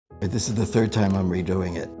This is the third time I'm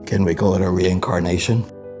redoing it. Can we call it a reincarnation?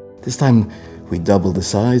 This time we doubled the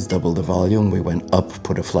size, doubled the volume. We went up,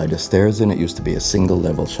 put a flight of stairs in. It used to be a single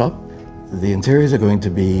level shop. The interiors are going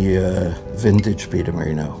to be vintage Peter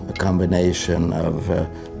Marino, a combination of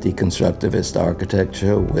Deconstructivist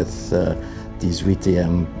architecture with these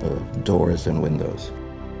 8 doors and windows.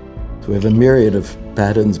 So we have a myriad of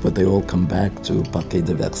patterns, but they all come back to Parquet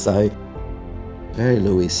de Versailles. Very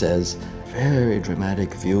Louis XVI, very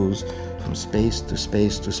dramatic views from space to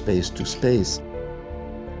space to space to space.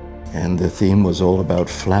 And the theme was all about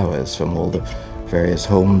flowers from all the various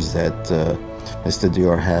homes that Mr.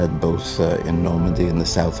 Dior had, both in Normandy and the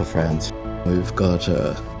south of France. We've got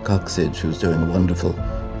Cocksedge, who's doing wonderful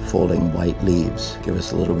falling white leaves, give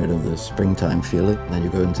us a little bit of the springtime feeling. And then you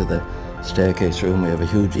go into the staircase room, we have a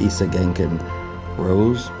huge Genzken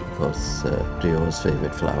rose, because Dior's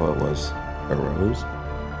favorite flower was a rose.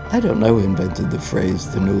 I don't know who invented the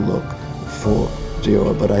phrase, the new look for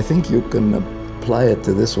Dior, but I think you can apply it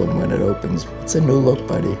to this one when it opens. It's a new look,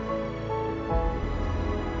 buddy.